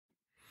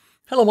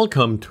Hello,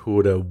 welcome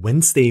to the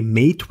Wednesday,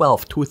 May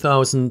 12th,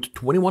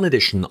 2021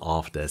 edition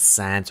of the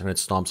SANS Internet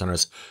Storm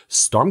Center's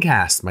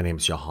Stormcast. My name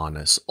is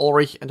Johannes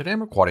Ulrich, and today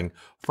I'm recording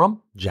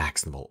from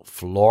Jacksonville,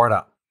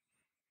 Florida.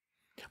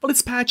 Well,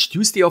 it's Patch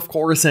Tuesday, of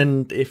course,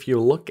 and if you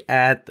look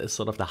at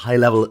sort of the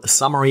high-level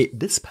summary,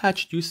 this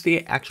Patch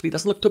Tuesday actually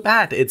doesn't look too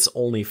bad. It's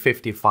only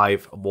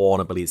 55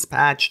 vulnerabilities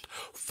patched,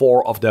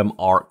 4 of them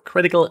are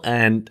critical,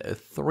 and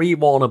 3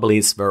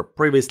 vulnerabilities were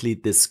previously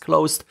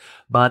disclosed,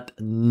 but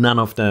none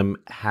of them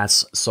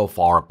has so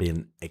far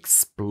been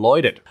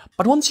exploited.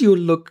 But once you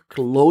look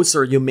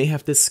closer, you may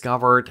have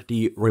discovered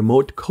the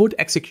remote code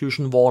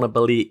execution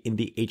vulnerability in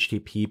the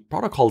HTTP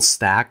protocol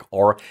stack,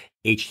 or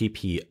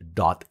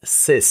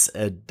http.sys.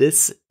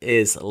 This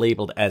is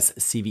labeled as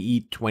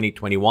CVE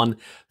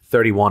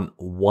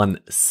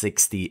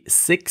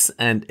 2021-31166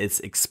 and it's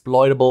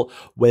exploitable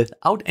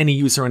without any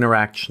user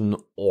interaction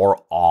or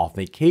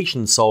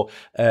authentication. So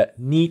a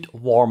neat,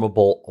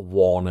 warmable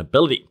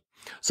vulnerability.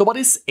 So what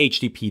is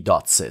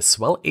http.sys?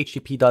 Well,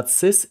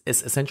 http.sys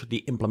is essentially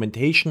the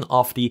implementation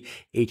of the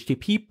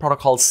HTTP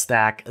protocol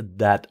stack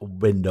that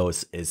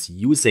Windows is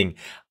using.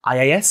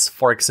 IIS,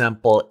 for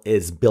example,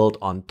 is built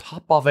on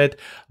top of it,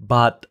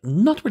 but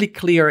not really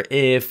clear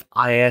if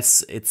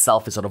IIS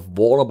itself is sort of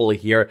vulnerable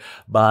here,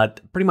 but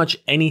pretty much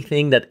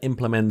anything that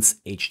implements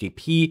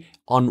HTTP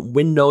on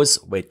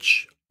Windows,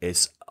 which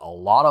is a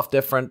lot of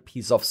different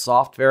pieces of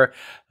software,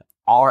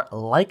 are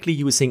likely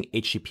using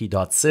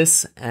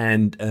http.sys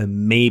and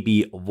may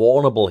be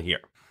vulnerable here.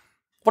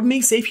 What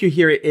may save you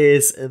here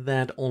is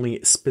that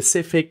only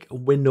specific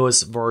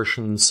Windows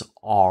versions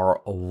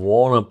are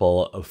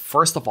vulnerable.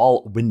 First of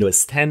all,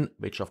 Windows 10,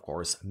 which of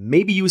course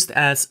may be used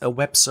as a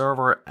web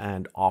server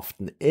and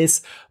often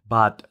is,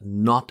 but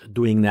not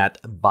doing that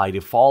by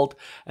default.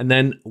 And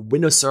then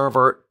Windows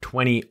Server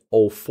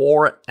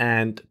 2004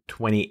 and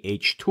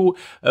 20H2,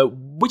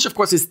 which of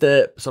course is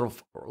the sort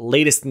of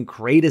latest and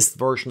greatest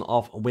version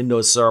of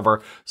Windows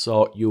Server.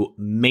 So you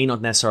may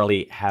not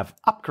necessarily have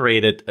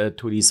upgraded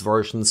to these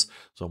versions.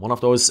 So one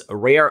of those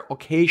rare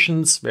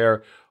occasions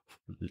where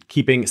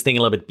staying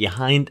a little bit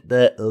behind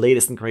the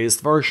latest and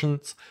greatest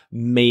versions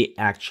may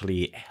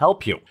actually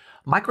help you.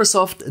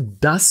 Microsoft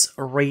does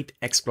rate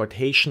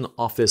exploitation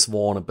of this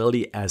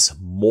vulnerability as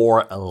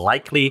more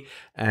likely,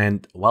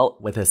 and well,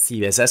 with a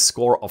CVSS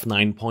score of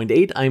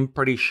 9.8, I'm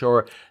pretty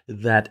sure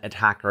that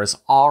attackers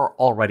are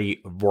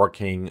already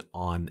working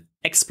on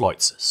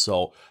exploits.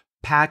 So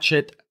patch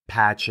it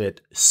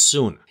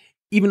soon.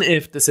 Even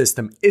if the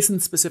system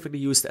isn't specifically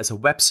used as a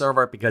web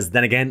server, because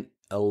then again,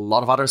 a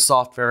lot of other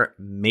software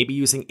may be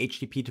using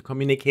HTTP to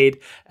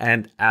communicate,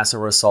 and as a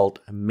result,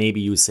 may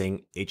be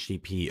using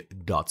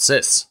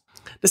http.sys.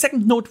 The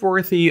second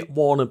noteworthy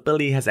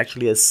vulnerability has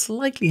actually a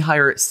slightly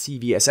higher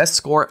CVSS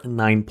score,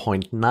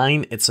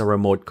 9.9. It's a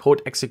remote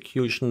code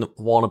execution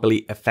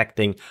vulnerability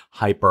affecting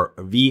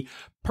Hyper-V.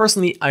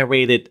 Personally, I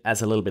rate it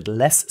as a little bit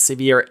less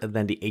severe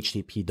than the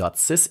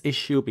http.sys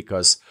issue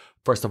because,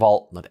 first of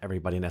all, not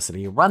everybody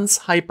necessarily runs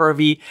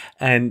Hyper-V,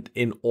 and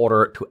in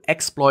order to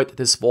exploit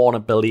this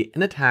vulnerability,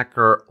 an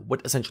attacker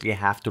would essentially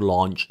have to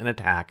launch an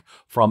attack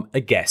from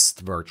a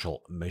guest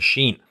virtual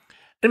machine.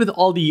 And with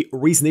all the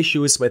recent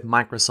issues with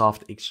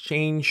Microsoft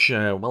Exchange,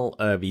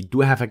 we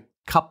do have a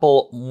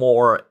couple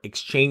more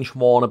Exchange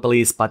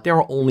vulnerabilities, but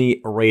they're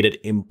only rated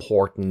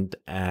important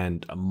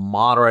and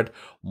moderate.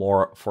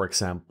 More, for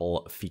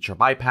example, feature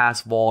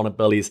bypass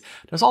vulnerabilities.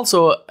 There's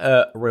also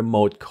a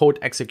remote code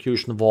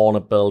execution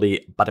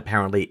vulnerability, but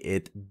apparently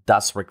it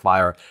does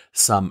require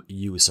some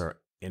user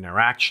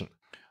interaction.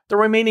 The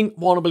remaining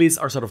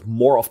vulnerabilities are sort of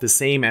more of the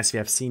same as we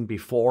have seen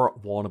before,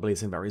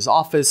 vulnerabilities in various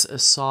Office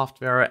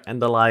software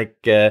and the like.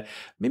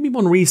 Maybe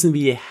one reason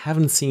we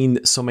haven't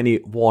seen so many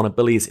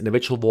vulnerabilities,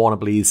 individual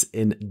vulnerabilities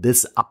in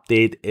this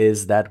update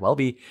is that, well,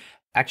 we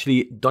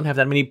actually don't have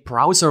that many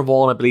browser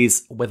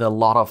vulnerabilities, with a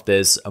lot of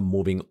this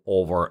moving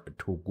over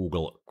to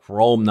Google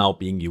Chrome now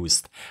being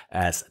used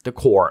as the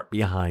core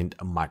behind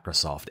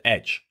Microsoft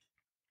Edge.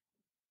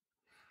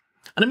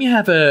 And then we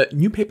have a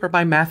new paper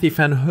by Matthew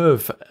van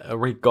Hoof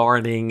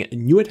regarding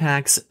new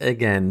attacks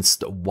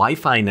against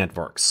Wi-Fi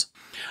networks.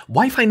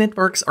 Wi-Fi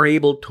networks are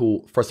able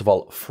to, first of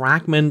all,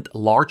 fragment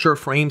larger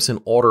frames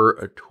in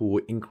order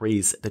to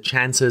increase the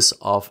chances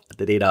of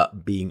the data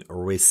being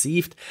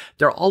received.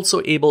 They're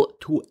also able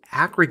to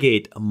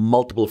aggregate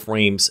multiple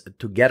frames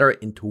together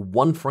into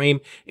one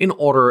frame in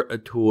order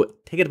to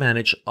take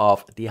advantage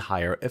of the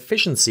higher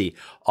efficiency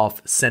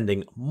of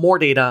sending more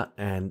data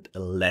and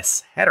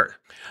less header.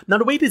 Now,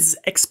 the way this is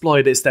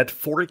exploited is that,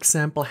 for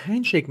example,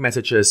 handshake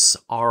messages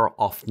are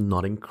often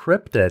not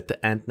encrypted,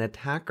 and an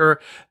attacker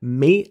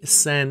may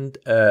send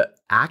a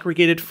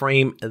aggregated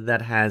frame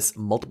that has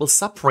multiple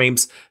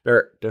subframes,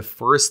 where the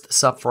first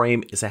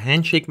subframe is a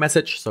handshake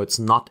message, so it's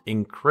not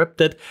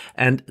encrypted,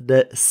 and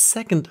the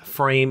second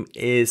frame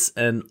is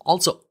an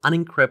also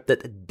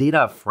unencrypted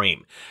data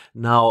frame.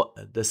 Now,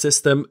 the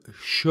system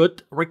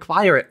should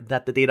require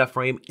that the data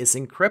frame is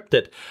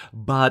encrypted,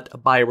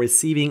 but by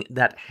receiving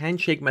that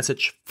handshake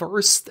message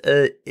first,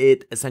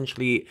 it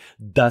essentially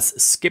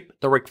does skip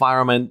the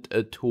requirement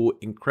to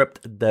encrypt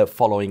the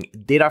following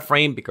data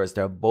frame, because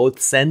they're both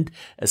sent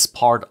as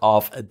part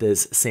of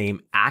this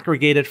same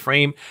aggregated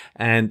frame,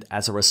 and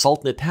as a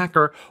result, the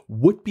attacker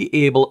would be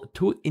able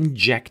to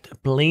inject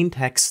plain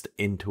text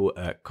into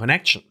a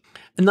connection.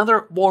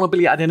 Another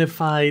vulnerability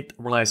identified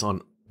relies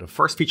on the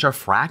first feature,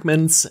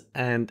 fragments,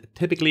 and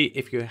typically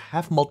if you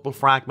have multiple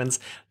fragments,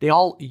 they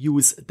all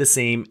use the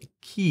same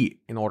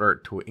key in order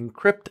to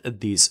encrypt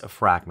these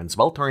fragments.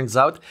 Well, turns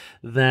out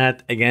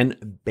that,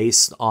 again,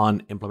 based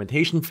on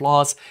implementation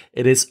flaws,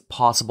 it is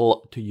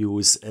possible to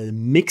use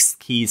mixed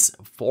keys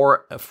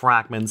for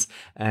fragments,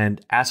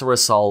 and as a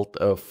result,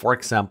 for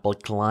example,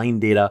 client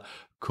data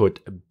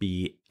could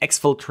be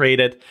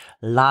exfiltrated.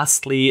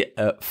 Lastly,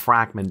 a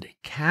fragment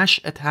cache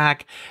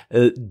attack.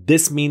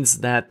 This means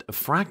that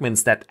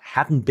fragments that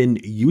hadn't been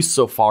used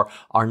so far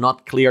are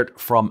not cleared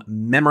from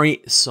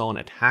memory, so an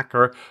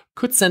attacker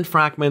could send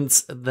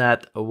fragments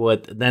that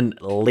would then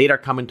later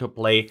come into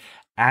play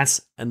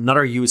as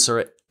another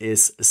user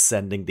is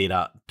sending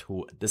data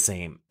to the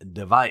same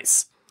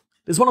device.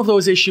 It's one of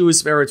those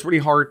issues where it's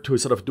really hard to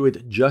sort of do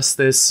it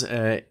justice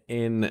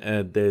in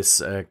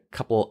this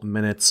couple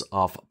minutes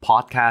of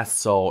podcast.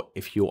 So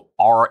if you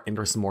are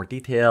interested in more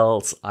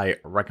details, I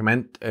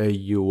recommend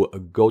you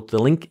go to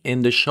the link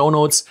in the show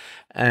notes.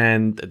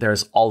 And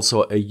there's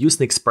also a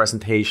Usenix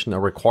presentation, a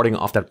recording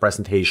of that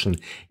presentation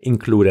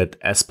included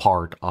as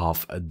part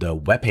of the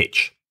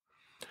webpage.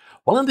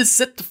 Well, and this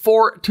is it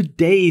for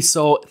today.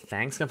 So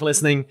thanks again for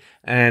listening,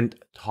 and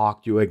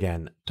talk to you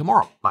again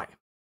tomorrow. Bye.